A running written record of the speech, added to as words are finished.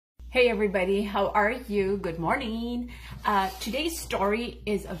Hey everybody, how are you? Good morning. Today's story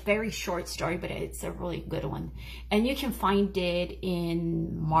is a very short story, but it's a really good one. And you can find it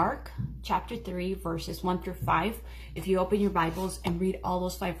in Mark chapter 3, verses 1 through 5. If you open your Bibles and read all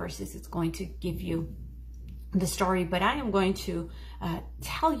those 5 verses, it's going to give you the story, but I am going to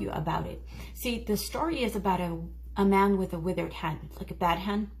tell you about it. See, the story is about a man with a withered hand, like a bad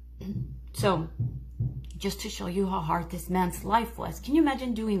hand. So, just to show you how hard this man's life was. Can you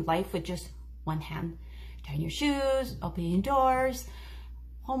imagine doing life with just one hand? Tying your shoes, opening doors,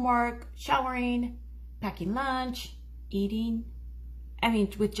 homework, showering, packing lunch, eating. I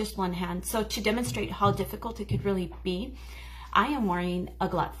mean, with just one hand. So to demonstrate how difficult it could really be, I am wearing a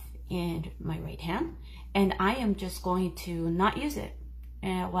glove in my right hand, and I am just going to not use it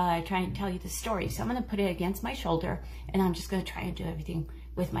while I try and tell you the story. So I'm going to put it against my shoulder, and I'm just going to try and do everything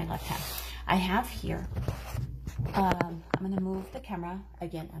with my left hand. I have here, I'm going to move the camera.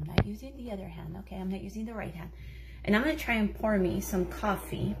 Again, I'm not using the other hand, okay? I'm not using the right hand. And I'm going to try and pour me some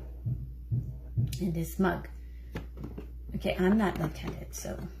coffee in this mug. Okay, I'm not left-handed,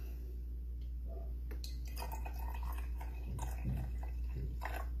 so.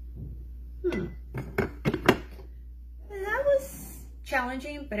 That was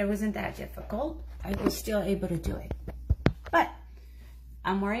challenging, but it wasn't that difficult. I was still able to do it. But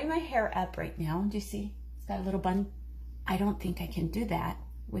I'm wearing my hair up right now. Do you see? It's got a little bun. I don't think I can do that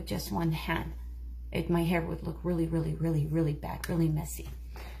with just one hand. My hair would look really, really, really, really bad, really messy.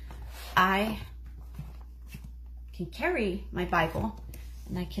 I can carry my Bible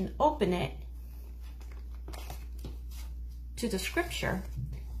and I can open it to the scripture,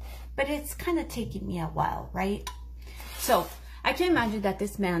 but it's kind of taking me a while, right? So I can imagine that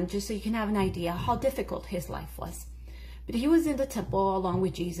this man, just so you can have an idea how difficult his life was. But he was in the temple along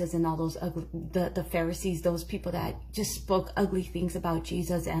with Jesus and all those ugly, the Pharisees, those people that just spoke ugly things about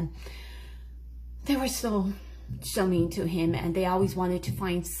Jesus, and they were so mean to him, and they always wanted to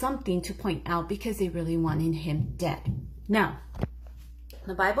find something to point out because they really wanted him dead. Now,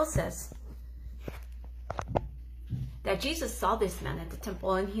 the Bible says that Jesus saw this man at the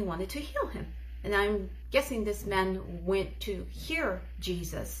temple and he wanted to heal him. And I'm guessing this man went to hear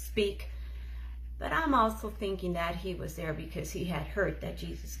Jesus speak. But I'm also thinking that he was there because he had heard that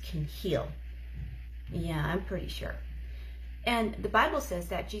Jesus can heal. Yeah, I'm pretty sure. And the Bible says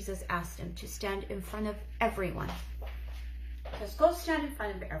that Jesus asked him to stand in front of everyone. Just go stand in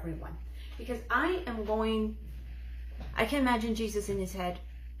front of everyone. Because I can imagine Jesus in his head,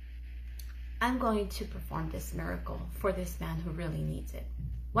 I'm going to perform this miracle for this man who really needs it.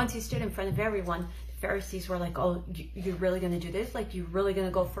 Once he stood in front of everyone, the Pharisees were like, oh, you're really going to do this? Like, you're really going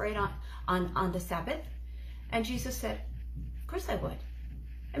to go for it on the Sabbath? And Jesus said, of course I would.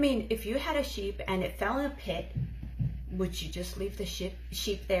 I mean, if you had a sheep and it fell in a pit, would you just leave the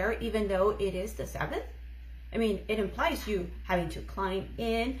sheep there even though it is the Sabbath? I mean, it implies you having to climb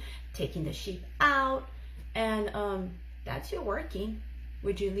in, taking the sheep out, and that's your working.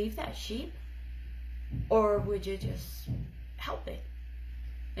 Would you leave that sheep? Or would you just help it?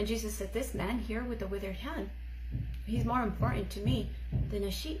 And Jesus said, this man here with the withered hand, he's more important to me than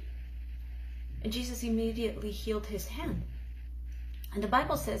a sheep. And Jesus immediately healed his hand. And the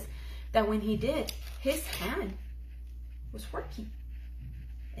Bible says that when he did, his hand was working.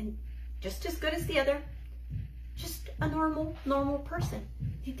 And just as good as the other, just a normal person.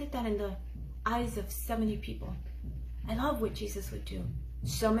 He did that in the eyes of so many people. I love what Jesus would do.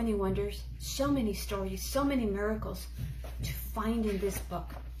 So many wonders, so many stories, so many miracles to find in this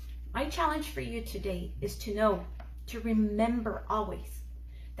book. My challenge for you today is to know, to remember always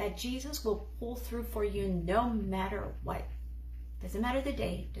that Jesus will pull through for you no matter what. Doesn't matter the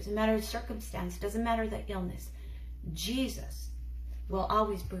day, doesn't matter the circumstance, doesn't matter the illness. Jesus will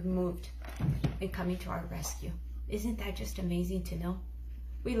always be moved in coming to our rescue. Isn't that just amazing to know?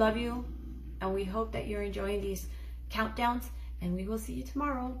 We love you, and we hope that you're enjoying these countdowns. And we will see you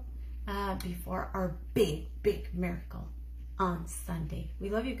tomorrow before our big miracle on Sunday.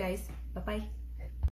 We love you guys. Bye-bye.